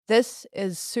This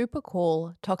is Super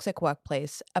Cool Toxic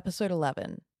Workplace, Episode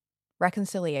 11,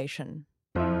 Reconciliation.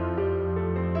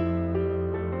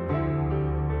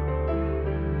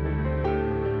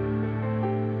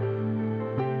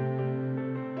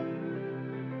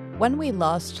 When we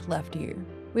last left you,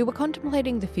 we were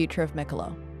contemplating the future of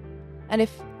Mikkeller, and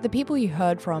if the people you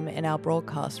heard from in our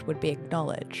broadcast would be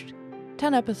acknowledged.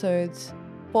 10 episodes,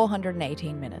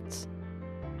 418 minutes.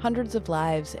 Hundreds of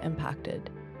lives impacted.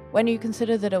 When you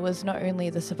consider that it was not only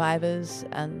the survivors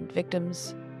and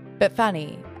victims, but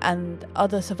Fanny and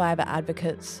other survivor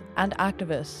advocates and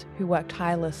activists who worked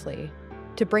tirelessly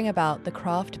to bring about the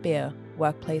craft beer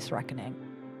workplace reckoning.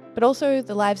 But also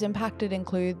the lives impacted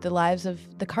include the lives of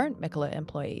the current Mikkeller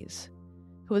employees,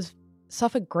 who have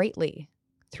suffered greatly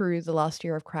through the last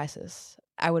year of crisis,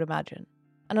 I would imagine.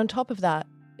 And on top of that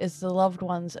is the loved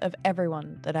ones of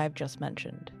everyone that I've just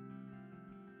mentioned.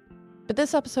 But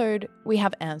this episode, we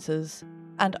have answers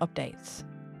and updates.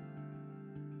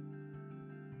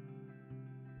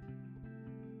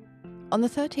 On the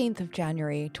 13th of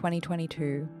January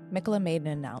 2022, Mikkeller made an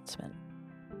announcement.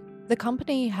 The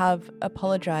company have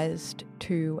apologized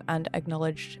to and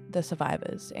acknowledged the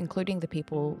survivors, including the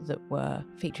people that were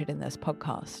featured in this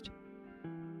podcast.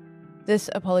 This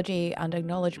apology and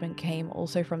acknowledgement came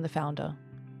also from the founder,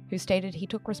 who stated he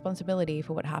took responsibility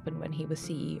for what happened when he was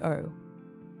CEO.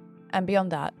 And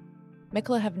beyond that,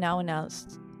 Mikkeller have now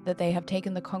announced that they have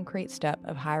taken the concrete step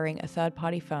of hiring a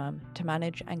third-party firm to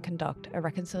manage and conduct a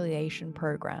reconciliation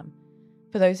program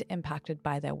for those impacted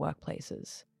by their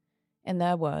workplaces. In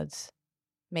their words,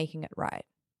 making it right.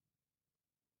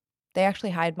 They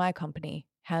actually hired my company,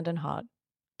 Hand and Heart,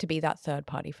 to be that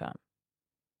third-party firm.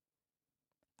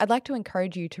 I'd like to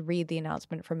encourage you to read the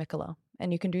announcement from Mikkeller,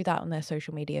 and you can do that on their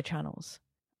social media channels.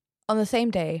 On the same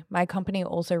day, my company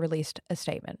also released a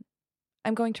statement.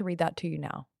 I'm going to read that to you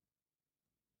now.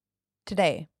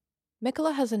 Today,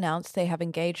 Mikkeller has announced they have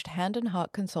engaged Hand and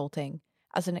Heart Consulting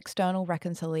as an external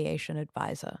reconciliation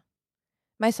advisor.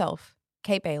 Myself,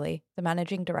 Kate Bailey, the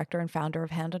managing director and founder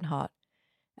of Hand and Heart,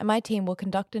 and my team will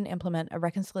conduct and implement a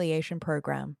reconciliation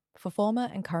program for former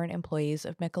and current employees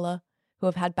of Mikkeller who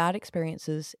have had bad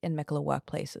experiences in Mikkeller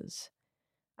workplaces.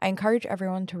 I encourage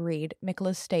everyone to read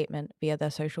Mikkeller's statement via their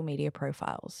social media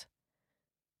profiles.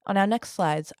 On our next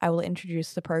slides, I will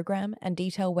introduce the program and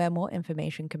detail where more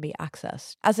information can be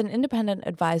accessed. As an independent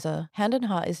advisor, Hand and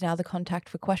Heart is now the contact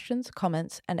for questions,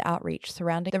 comments, and outreach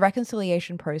surrounding the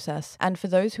reconciliation process, and for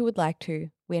those who would like to,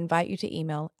 we invite you to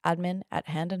email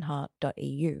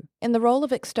admin@handandheart.eu. In the role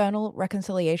of external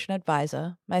reconciliation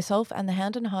advisor, myself and the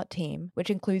Hand and Heart team, which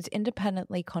includes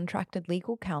independently contracted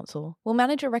legal counsel, will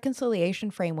manage a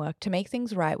reconciliation framework to make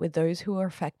things right with those who are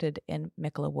affected in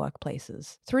Mikkeller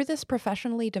workplaces. Through this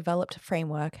professionally developed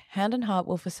framework, Hand and Heart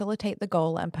will facilitate the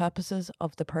goal and purposes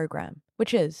of the program,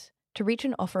 which is to reach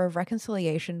an offer of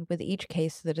reconciliation with each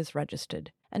case that is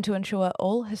registered, and to ensure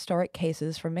all historic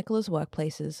cases from Mikkeller's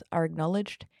workplaces are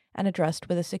acknowledged and addressed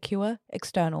with a secure,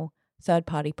 external,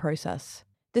 third-party process.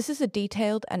 This is a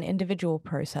detailed and individual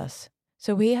process,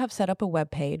 so we have set up a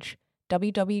webpage,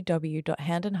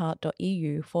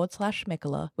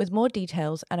 www.handandheart.eu/Mikkeller, with more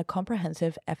details and a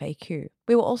comprehensive FAQ.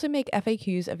 We will also make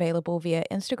FAQs available via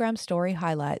Instagram story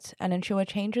highlights and ensure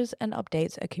changes and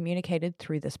updates are communicated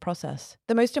through this process.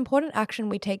 The most important action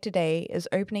we take today is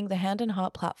opening the Hand and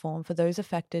Heart platform for those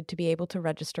affected to be able to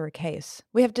register a case.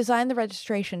 We have designed the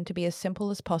registration to be as simple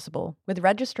as possible, with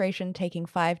registration taking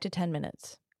 5 to 10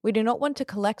 minutes. We do not want to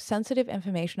collect sensitive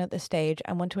information at this stage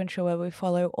and want to ensure we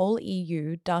follow all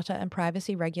EU data and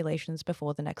privacy regulations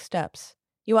before the next steps.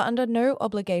 You are under no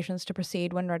obligations to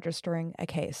proceed when registering a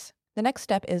case. The next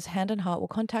step is Hand and Heart will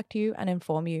contact you and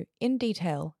inform you in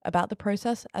detail about the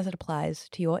process as it applies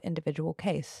to your individual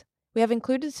case. We have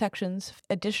included sections for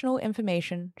additional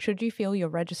information should you feel your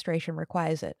registration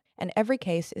requires it, and every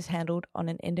case is handled on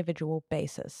an individual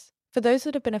basis. For those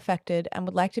that have been affected and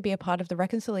would like to be a part of the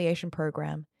reconciliation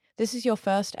program, this is your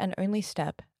first and only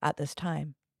step at this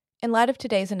time. In light of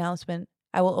today's announcement,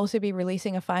 I will also be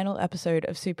releasing a final episode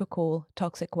of Super Cool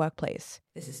Toxic Workplace.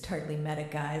 This is totally meta,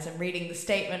 guys. I'm reading the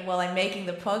statement while I'm making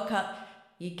the podcast.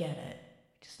 You get it.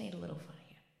 Just need a little fun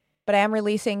here. But I am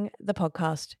releasing the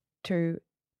podcast to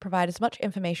provide as much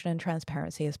information and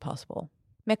transparency as possible.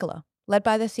 Mikkeller, led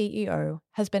by the CEO,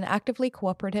 has been actively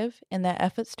cooperative in their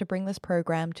efforts to bring this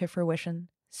program to fruition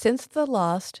since the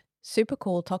last Super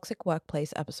Cool Toxic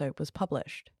Workplace episode was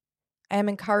published. I am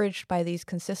encouraged by these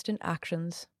consistent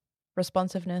actions,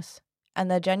 responsiveness,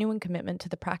 and their genuine commitment to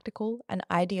the practical and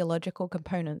ideological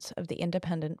components of the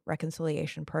independent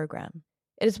reconciliation program.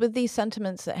 It is with these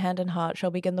sentiments that Hand and Heart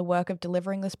shall begin the work of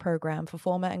delivering this program for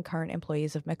former and current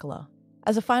employees of Mikkeller.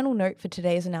 As a final note for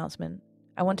today's announcement,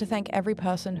 I want to thank every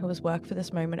person who has worked for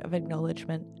this moment of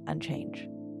acknowledgement and change.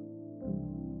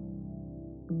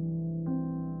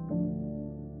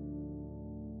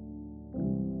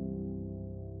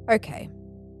 Okay,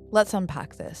 let's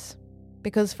unpack this.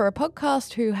 Because for a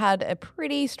podcast who had a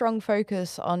pretty strong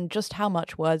focus on just how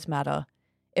much words matter,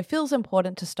 it feels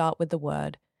important to start with the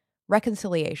word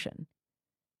reconciliation.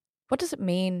 What does it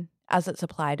mean as it's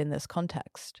applied in this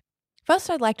context?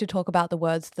 First, I'd like to talk about the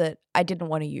words that I didn't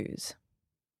want to use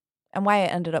and why I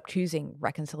ended up choosing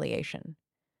reconciliation.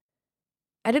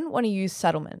 I didn't want to use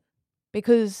settlement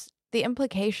because the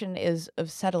implication is of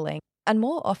settling, and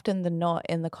more often than not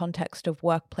in the context of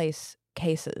workplace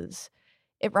cases,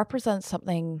 it represents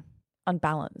something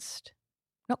unbalanced,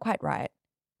 not quite right.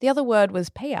 The other word was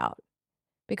payout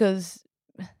because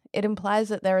it implies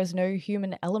that there is no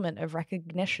human element of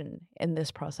recognition in this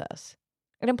process.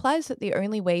 It implies that the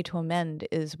only way to amend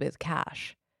is with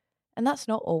cash, and that's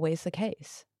not always the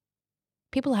case.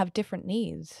 People have different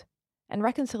needs, and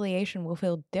reconciliation will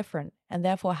feel different and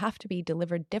therefore have to be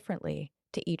delivered differently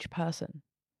to each person.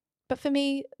 But for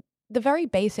me, the very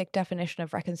basic definition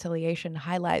of reconciliation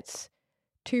highlights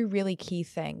two really key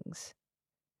things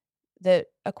that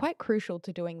are quite crucial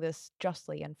to doing this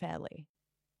justly and fairly.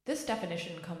 This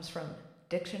definition comes from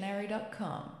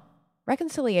dictionary.com.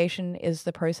 Reconciliation is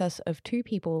the process of two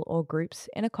people or groups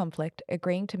in a conflict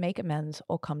agreeing to make amends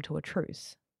or come to a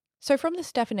truce. So from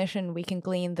this definition, we can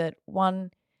glean that 1,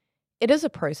 it is a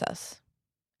process,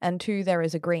 and 2, there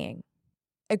is agreeing.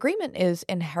 Agreement is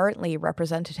inherently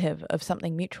representative of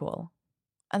something mutual,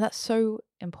 and that's so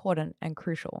important and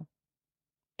crucial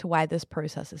to why this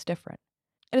process is different.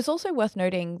 It is also worth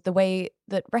noting the way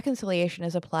that reconciliation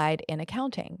is applied in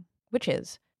accounting, which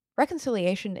is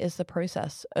reconciliation is the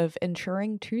process of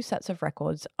ensuring two sets of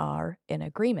records are in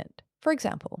agreement. For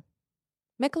example,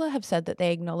 Mikkeller have said that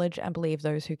they acknowledge and believe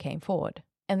those who came forward.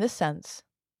 In this sense,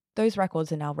 those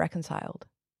records are now reconciled.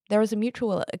 There is a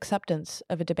mutual acceptance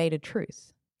of a debated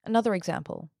truth. Another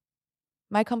example,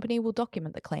 my company will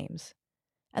document the claims,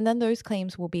 and then those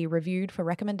claims will be reviewed for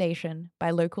recommendation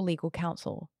by local legal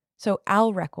counsel. So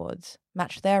our records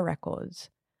match their records,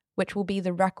 which will be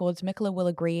the records Mikkeller will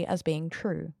agree as being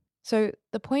true. So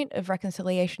the point of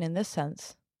reconciliation in this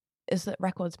sense is that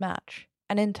records match,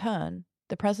 and in turn,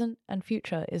 the present and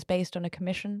future is based on a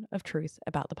commission of truth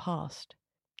about the past.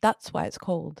 That's why it's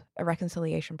called a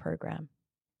reconciliation program.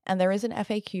 And there is an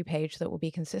FAQ page that will be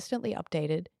consistently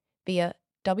updated via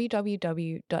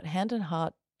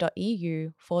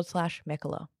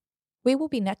www.handandheart.eu/Mikkeller. We will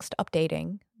be next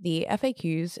updating the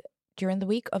FAQs during the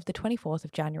week of the 24th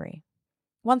of January.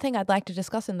 One thing I'd like to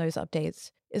discuss in those updates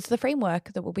is the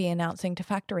framework that we'll be announcing to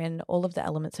factor in all of the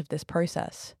elements of this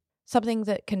process. Something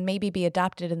that can maybe be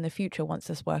adapted in the future once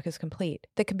this work is complete,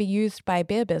 that can be used by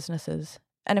beer businesses,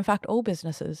 and in fact all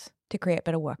businesses, to create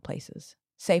better workplaces,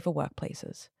 safer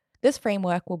workplaces. This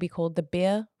framework will be called the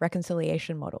Beer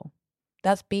Reconciliation Model.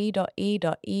 That's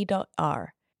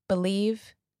B.E.E.R.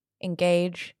 Believe,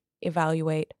 engage,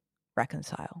 evaluate,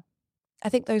 reconcile. I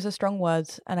think those are strong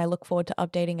words, and I look forward to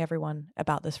updating everyone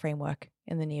about this framework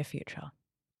in the near future.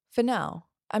 For now,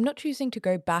 I'm not choosing to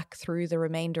go back through the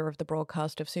remainder of the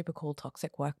broadcast of Super Cool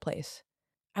Toxic Workplace.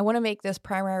 I want to make this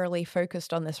primarily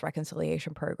focused on this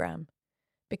reconciliation program,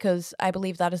 because I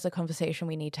believe that is the conversation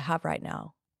we need to have right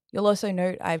now. You'll also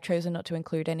note I've chosen not to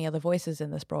include any other voices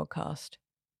in this broadcast.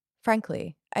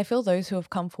 Frankly, I feel those who have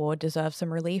come forward deserve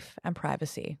some relief and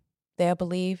privacy. They are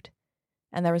believed,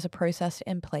 and there is a process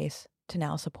in place to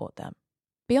now support them.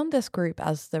 Beyond this group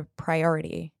as the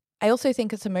priority, I also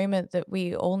think it's a moment that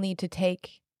we all need to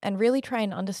take and really try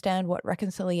and understand what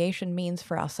reconciliation means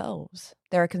for ourselves.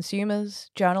 There are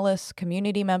consumers, journalists,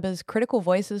 community members, critical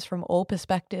voices from all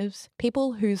perspectives,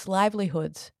 people whose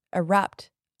livelihoods are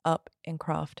wrapped up in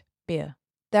craft beer.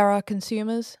 There are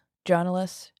consumers,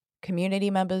 journalists, community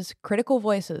members, critical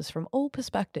voices from all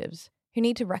perspectives who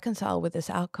need to reconcile with this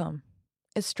outcome.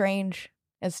 It's strange,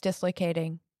 it's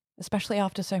dislocating, especially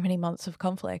after so many months of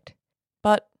conflict.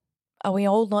 But are we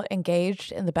all not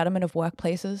engaged in the betterment of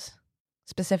workplaces?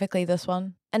 Specifically this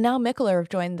one? And now Mikkeller have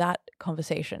joined that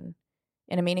conversation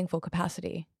in a meaningful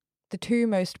capacity. The two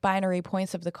most binary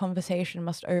points of the conversation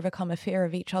must overcome a fear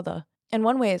of each other. In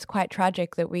one way, it's quite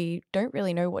tragic that we don't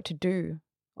really know what to do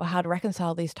or how to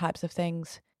reconcile these types of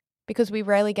things, because we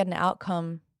rarely get an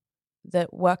outcome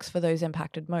that works for those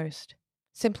impacted most.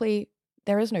 Simply,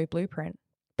 there is no blueprint.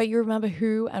 But you remember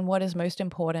who and what is most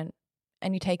important,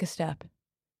 and you take a step.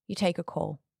 You take a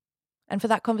call. And for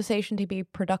that conversation to be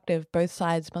productive, both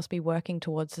sides must be working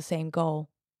towards the same goal.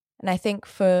 And I think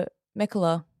for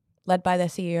Mikkeller, led by their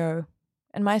CEO,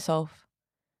 and myself,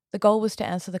 The goal was to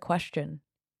answer the question,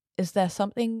 is there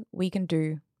something we can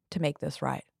do to make this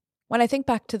right? When I think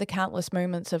back to the countless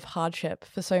moments of hardship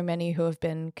for so many who have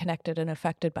been connected and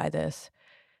affected by this,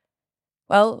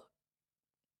 well,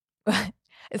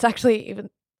 it's actually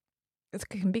it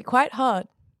can be quite hard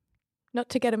not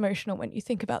to get emotional when you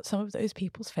think about some of those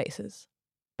people's faces.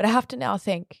 But I have to now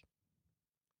think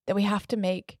that we have to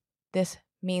make this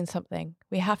mean something.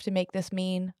 We have to make this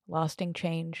mean lasting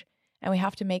change, and we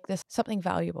have to make this something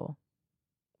valuable.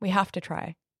 We have to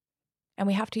try. And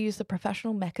we have to use the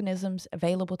professional mechanisms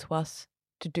available to us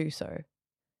to do so.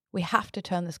 We have to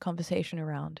turn this conversation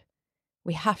around.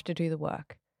 We have to do the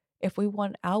work if we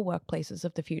want our workplaces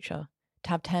of the future to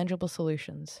have tangible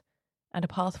solutions and a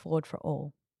path forward for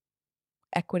all.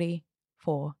 Equity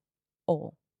for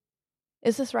all.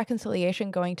 Is this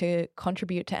reconciliation going to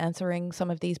contribute to answering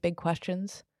some of these big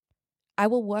questions? I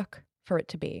will work for it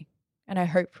to be, and I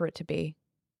hope for it to be.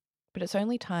 But it's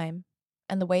only time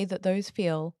and the way that those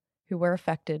feel who were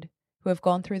affected, who have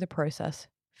gone through the process,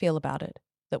 feel about it,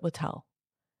 that will tell.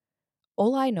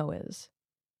 All I know is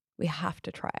we have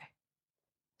to try.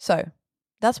 So,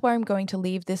 that's where I'm going to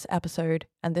leave this episode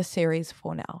and this series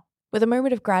for now, with a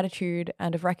moment of gratitude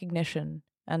and of recognition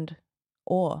and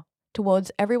awe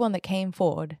towards everyone that came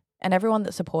forward and everyone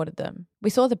that supported them. We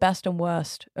saw the best and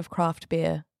worst of craft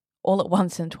beer all at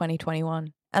once in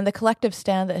 2021, and the collective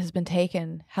stand that has been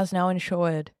taken has now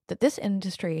ensured that this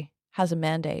industry has a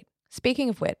mandate. Speaking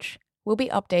of which, we'll be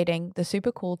updating the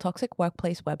super cool Toxic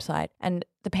Workplace website and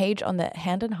the page on the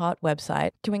Hand and Heart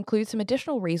website to include some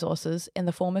additional resources in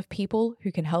the form of people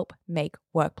who can help make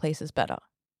workplaces better.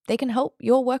 They can help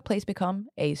your workplace become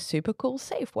a super cool,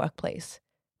 safe workplace.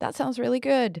 That sounds really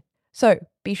good. So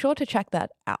be sure to check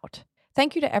that out.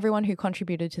 Thank you to everyone who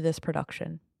contributed to this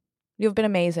production. You've been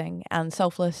amazing and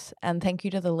selfless, and thank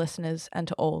you to the listeners and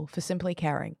to all for simply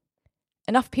caring.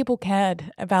 Enough people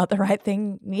cared about the right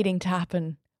thing needing to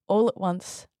happen all at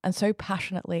once and so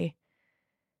passionately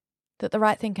that the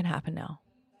right thing can happen now.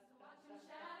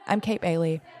 I'm Kate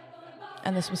Bailey,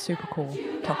 and this was Super Cool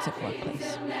Toxic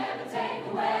Workplace.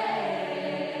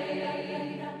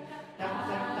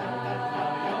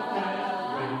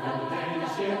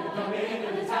 Come in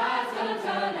and the tide's gonna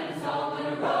turn.